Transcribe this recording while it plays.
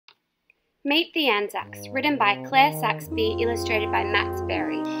Meet the Anzacs, written by Claire Saxby, illustrated by Max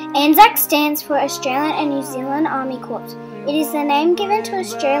Berry. Anzac stands for Australian and New Zealand Army Corps. It is the name given to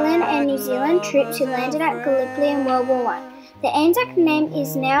Australian and New Zealand troops who landed at Gallipoli in World War I. The Anzac name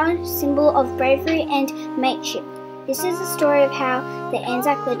is now a symbol of bravery and mateship. This is the story of how the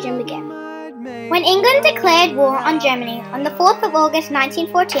Anzac legend began. When England declared war on Germany on the 4th of August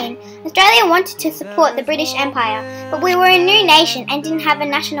 1914, Australia wanted to support the British Empire, but we were a new nation and didn't have a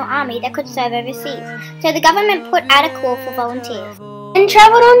national army that could serve overseas, so the government put out a call for volunteers. Men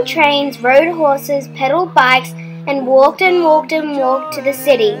travelled on trains, rode horses, pedalled bikes, and walked to the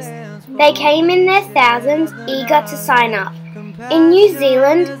cities. They came in their thousands, eager to sign up. In New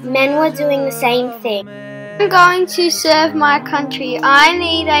Zealand, men were doing the same thing. I'm going to serve my country. I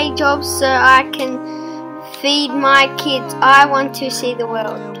need a job so I can feed my kids. I want to see the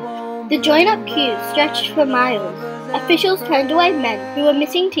world. The joined-up queues stretched for miles. Officials turned away men who were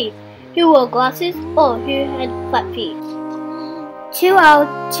missing teeth, who wore glasses, or who had flat feet. Too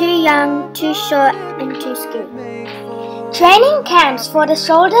old, too young, too short, and too skinny. Training camps for the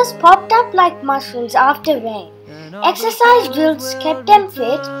soldiers popped up like mushrooms after rain. Exercise drills kept them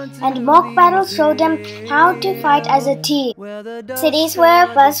fit, and mock battles showed them how to fight as a team. Cities were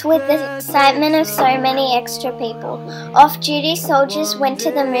abuzz with the excitement of so many extra people. Off-duty soldiers went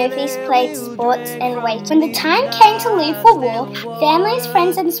to the movies, played sports, and waited. When the time came to leave for war, families,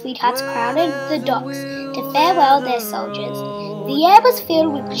 friends, and sweethearts crowded the docks to farewell their soldiers. The air was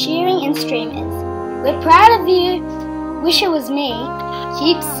filled with cheering and streamers. "We're proud of you. Wish it was me.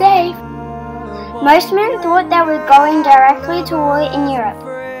 Keep safe." Most men thought they were going directly to war in Europe,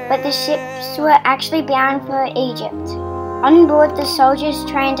 but the ships were actually bound for Egypt. On board, the soldiers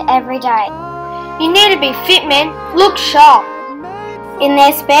trained every day. "You need to be fit, men. Look sharp." In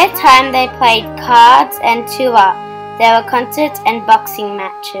their spare time, they played cards and tour. There were concerts and boxing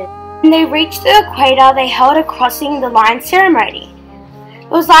matches. When they reached the equator, they held a crossing the line ceremony. It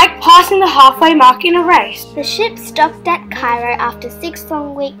was like passing the halfway mark in a race. The ship stopped at Cairo after 6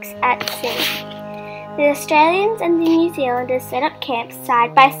 long weeks at sea. The Australians and the New Zealanders set up camps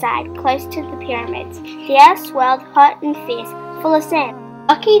side by side close to the pyramids. The air swelled hot and fierce, full of sand.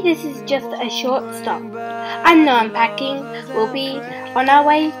 Lucky this is just a short stop. I know unpacking. We'll be on our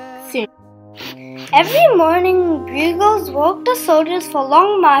way soon. Every morning, bugles walked the soldiers for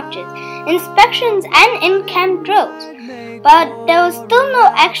long marches, inspections, and in-camp drills. But there was still no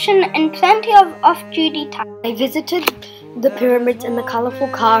action and plenty of off-duty time. They visited the pyramids and the colourful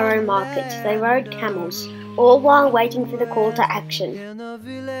Cairo markets. They rode camels, all while waiting for the call to action.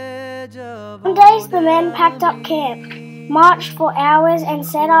 Some days the men packed up camp, marched for hours and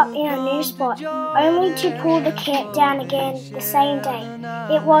set up in a new spot, only to pull the camp down again the same day.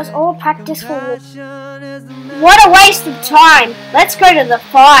 It was all practice for war. What a waste of time! Let's go to the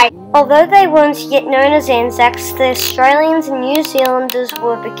fight! Although they weren't yet known as Anzacs, the Australians and New Zealanders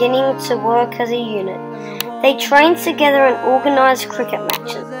were beginning to work as a unit. They trained together and organised cricket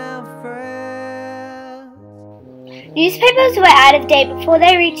matches. Newspapers were out of date before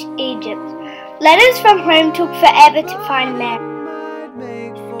they reached Egypt. Letters from home took forever to find men.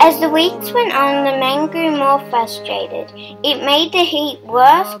 As the weeks went on, the men grew more frustrated. It made the heat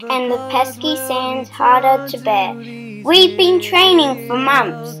worse and the pesky sands harder to bear. "We've been training for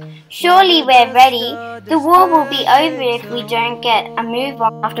months. Surely we're ready. The war will be over if we don't get a move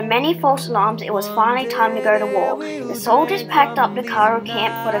on." After many false alarms, it was finally time to go to war. The soldiers packed up the Cairo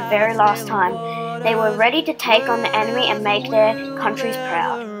camp for the very last time. They were ready to take on the enemy and make their countries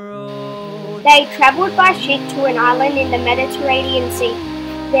proud. They travelled by ship to an island in the Mediterranean Sea.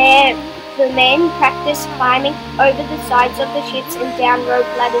 There, the men practiced climbing over the sides of the ships and down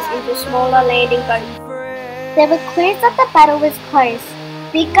rope ladders into smaller landing boats. There were clues that the battle was close.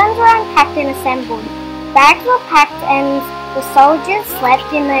 Big guns were unpacked and assembled. Bags were packed and the soldiers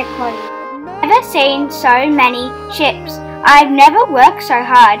slept in their clothes. I've never seen so many ships. I've never worked so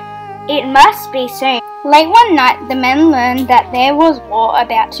hard. It must be soon. Late one night, the men learned that there was war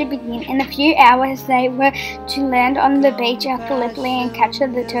about to begin. In a few hours, they were to land on the beach at Gallipoli and capture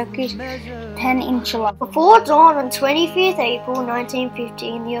the Turkish peninsula. Before dawn on 25th April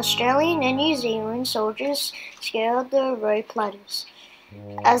 1915, the Australian and New Zealand soldiers scaled the rope ladders.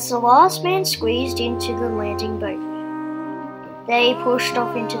 As the last man squeezed into the landing boat, they pushed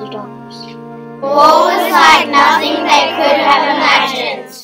off into the darkness. War was like nothing they could have imagined.